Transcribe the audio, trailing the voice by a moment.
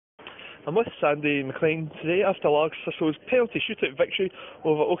I'm with Sandy MacLean today after Largs Thistle's penalty shootout victory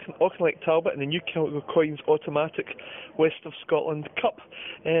over Auchinleck Talbot in the New Coins Automatic West of Scotland Cup.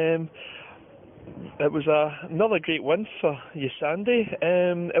 It was another great win for you, Sandy.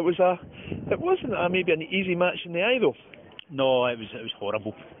 It wasn't maybe an easy match in the eye though. No, it was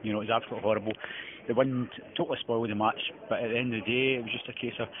horrible. It was absolutely horrible. The win totally spoiled the match, but at the end of the day, it was just a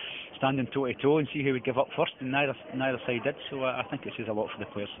case of standing toe to toe and see who would give up first, and neither side did. So I think it says a lot for the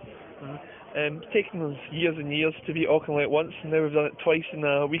players. It's taken us years and years to beat Auchinleck once, and now we've done it twice in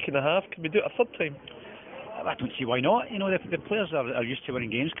a week and a half. Can we do it a third time? I don't see why not. The players are used to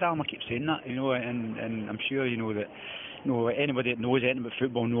winning games, Callum. I keep saying that. And I'm sure that. Anybody that knows anything about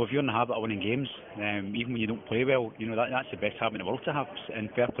football knows if you're in the habit of winning games, even when you don't play well, that's the best habit in the world to have. And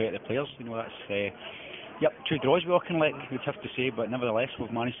fair play to the players. That's 2 draws with Auchinleck, we'd have to say, but nevertheless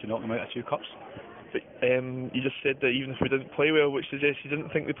we've managed to knock them out of 2 cups. But you just said that even if we didn't play well, which suggests you didn't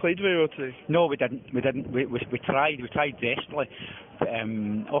think we played very well today. No, we didn't. We tried desperately. But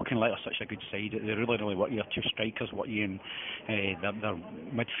Auchinleck are such a good side. They really work. Their 2 strikers work you, and their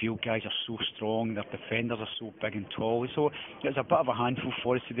midfield guys are so strong. Their defenders are so big and tall. So it's a bit of a handful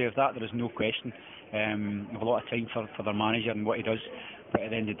for us today. Of that, there is no question. We have a lot of time for their manager and what he does. But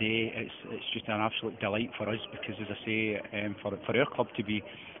at the end of the day, it's just an absolute delight for us because, as I say, for our club to be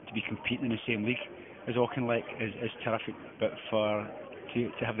competing in the same league as Auchinleck is terrific. But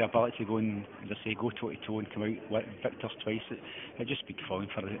to have the ability to go and, as I say, go toe to toe and come out victors twice, it just speaks volume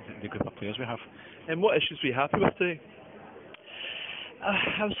for the group of players we have. And what issues were you happy with today?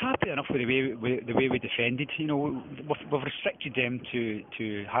 I was happy enough with the way we defended. We've restricted them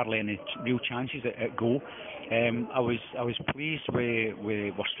to hardly any real chances at goal. I was pleased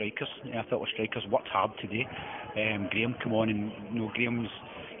with our strikers. I thought our strikers worked hard today. Graham come on, and Graham's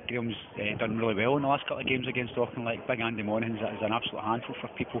done really well in the last couple of games against Auchinleck. Big Andy Monaghan is an absolute handful for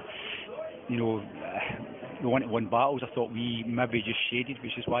people. We wanted to win battles. I thought we maybe just shaded,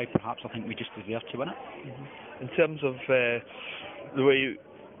 which is why perhaps I think we just deserved to win it. In terms of the way,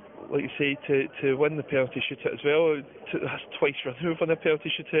 like you say, to win the penalty shootout as well, that's twice running we've won a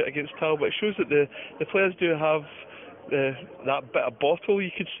penalty shootout against Talbot. It shows that the players do have that bit of bottle, you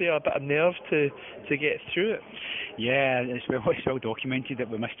could say, a bit of nerve to get through it. Yeah, it's well documented that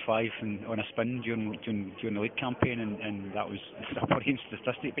we missed 5 on a spin during the league campaign, and that was a worrying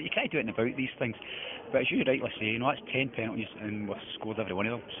statistic. But you can't do anything about these things. But as you rightly say, that's 10 penalties, and we've scored every one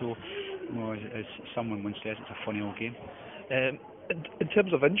of them. So, as someone once says, it's a funny old game. In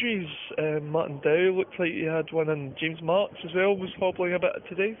terms of injuries, Martin Dow looked like he had one, and James Marks as well was hobbling a bit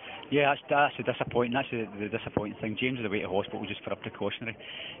today. Yeah, that's the disappointing. That's the disappointing thing. James is away to hospital just for a precautionary,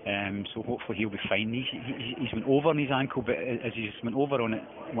 so hopefully he'll be fine. He's went over on his ankle, but as he's went over on it,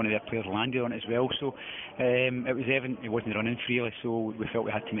 one of their players landed on it as well. So it was evident he wasn't running freely. So we felt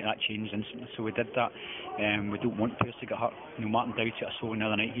we had to make that change instantly. So we did that. We don't want players to get hurt. Martin Dow took a sore the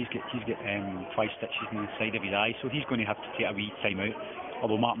other night. He's got 5 stitches in the side of his eye, so he's going to have to take a wee time out.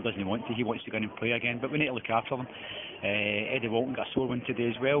 Although Martin doesn't want to, he wants to go in and play again. But we need to look after them. Eddie Walton got a sore one today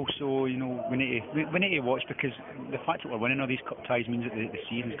as well, so we need to watch, because the fact that we're winning all these cup ties means that the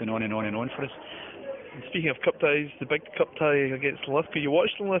season's going on and on and on for us. And speaking of cup ties, the big cup tie against Linlithgow, you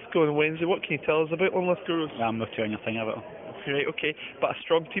watched Linlithgow on Wednesday. What can you tell us about Linlithgow? I'm not telling you a thing about them. Right, okay, but a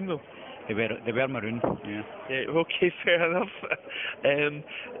strong team though. They were maroon, yeah. Okay, fair enough. In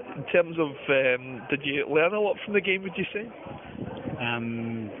terms of, did you learn a lot from the game, would you say?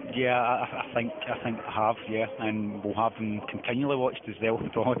 Yeah, I think I have, yeah, and we'll have them continually watched as they'll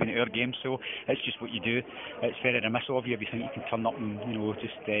probably been at our game. So it's just what you do. It's very remiss of you if you think you can turn up and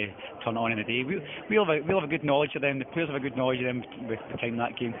just turn it on in a day. We'll have a good knowledge of them. The players have a good knowledge of them by the time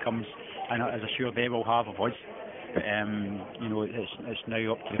that game comes, and as I'm sure they will have of us. But it's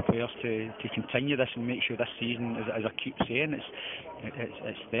now up to the players to continue this and make sure this season, as I keep saying,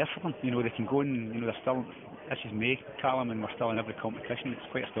 it's there for them. They can go and they're still. This is May, Callum, and we're still in every competition.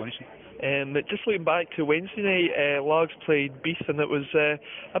 It's quite astonishing. Just looking back to Wednesday night, Largs played Beath, and it was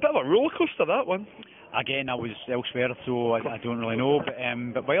a bit of a roller coaster, that one. Again, I was elsewhere, so I don't really know.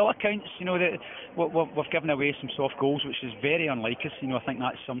 But by all accounts, we've given away some soft goals, which is very unlike us. I think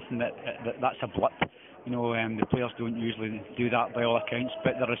that's something that's a blip. The players don't usually do that by all accounts,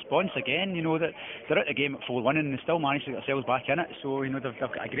 but the response again, that they're out the game at 4-1 and they still manage to get themselves back in it. So they've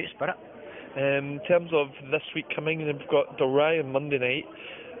got a great spirit. In terms of this week coming, we've got Dalry on Monday night,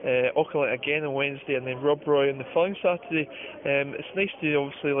 Auchinleck again on Wednesday, and then Rob Roy on the following Saturday. It's nice to,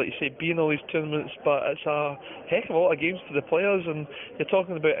 obviously, like you say, be in all these tournaments, but it's a heck of a lot of games for the players, and you're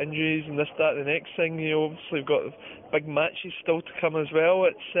talking about injuries and this, that, and the next thing. Obviously we've got big matches still to come as well.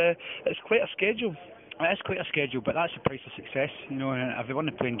 It's quite a schedule. It is quite a schedule, but that's the price of success, you know. And if they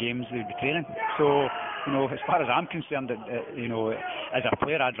weren't playing games, they'd be training. So, you know, as far as I'm concerned, you know, as a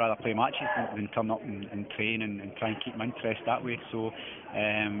player, I'd rather play matches than turn up and train and try and keep my interest that way. So,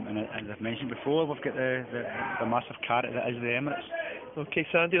 and as I've mentioned before, we've got the massive carrot that is the Emirates. Okay,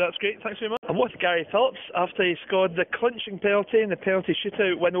 Sandy, that's great. Thanks very much. I'm with Gary Phillips after he scored the clinching penalty in the penalty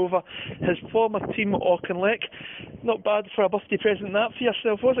shootout win over his former team Auchinleck. Not bad for a birthday present that for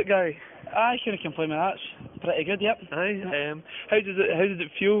yourself, was it, Gary? I couldn't complain with that. It's pretty good, yep. Aye. How did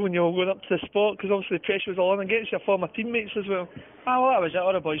it feel when you were going up to the spot? Because obviously the pressure was all on against your former teammates as well. Well, that was it.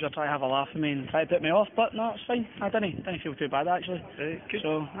 All the boys were trying to have a laugh at me and try to put me off, but no, it's fine. I didn't feel too bad actually. Right, good.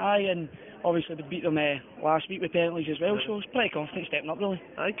 So, and obviously we beat them last week with penalties as well, so I was pretty confident stepping up really.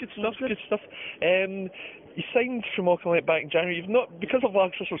 Aye, good stuff. You signed from Auchinleck back in January. You've not, because of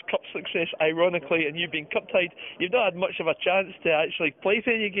Thistle's cup success, ironically, and you being cup tied, you've not had much of a chance to actually play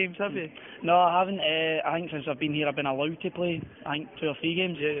for any games, have you? No, I haven't. I think since I've been here, I've been allowed to play. I think 2 or 3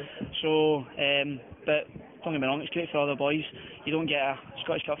 games. Yeah. So, but don't get me wrong, it's great for all the boys. You don't get a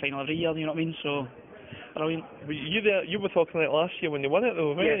Scottish Cup final every year, you know what I mean? So, brilliant. You were talking like last year when they won it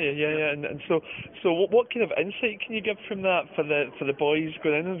though, weren't you? Yeah. And so what kind of insight can you give from that for the boys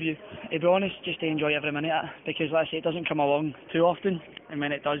going in with you? To be honest, just to enjoy every minute of it, because like I say, it doesn't come along too often, and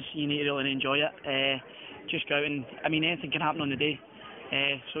when it does, you need to really enjoy it. Just go out and, I mean, anything can happen on the day.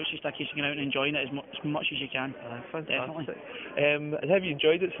 So it's just a case of going out and enjoying it as much as you can. Fantastic. And have you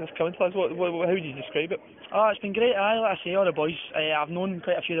enjoyed it since coming to us? How would you describe it? Oh, it's been great. Like I say, all the boys, I've known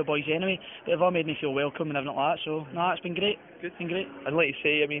quite a few of the boys anyway, but they've all made me feel welcome and everything like that, so no, it's been great. It's been great. And like you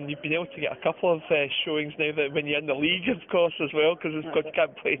say, I mean, you've been able to get a couple of showings now that when you're in the league, of course, as well, because you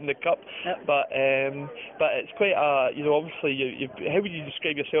can't play in the cup. Yep. But it's quite a, you know, obviously, how would you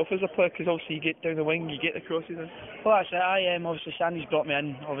describe yourself as a player? Because obviously you get down the wing, you get the crosses in. Well, that's it. Obviously Sandy's brought me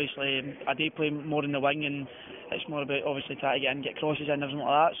in. Obviously, I do play more in the wing, and it's more about obviously trying to get in, get crosses in, everything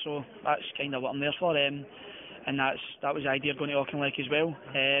like that. So that's kind of what I'm there for. And that was the idea of going to Auchinleck as well.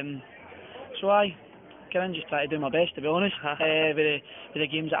 So I can just try to do my best, to be honest, with the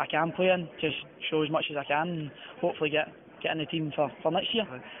games that I can play in, just show as much as I can, and hopefully get in the team for next year.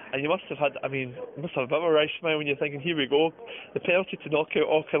 And you must have had, a bit of a wry smile when you're thinking, here we go, the penalty to knock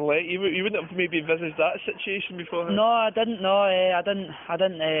out Auchinleck. You wouldn't have maybe envisaged that situation before? No, I didn't. No, I didn't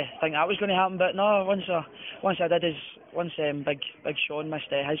think that was going to happen. But no, once I did Big Sean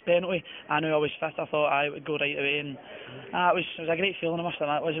missed his penalty, I knew I was fit. I thought I would go right away, and it was a great feeling. I must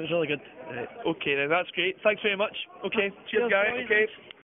admit, it was really good. Okay, then that's great. Thanks very much. Okay, cheers, Gary. Okay.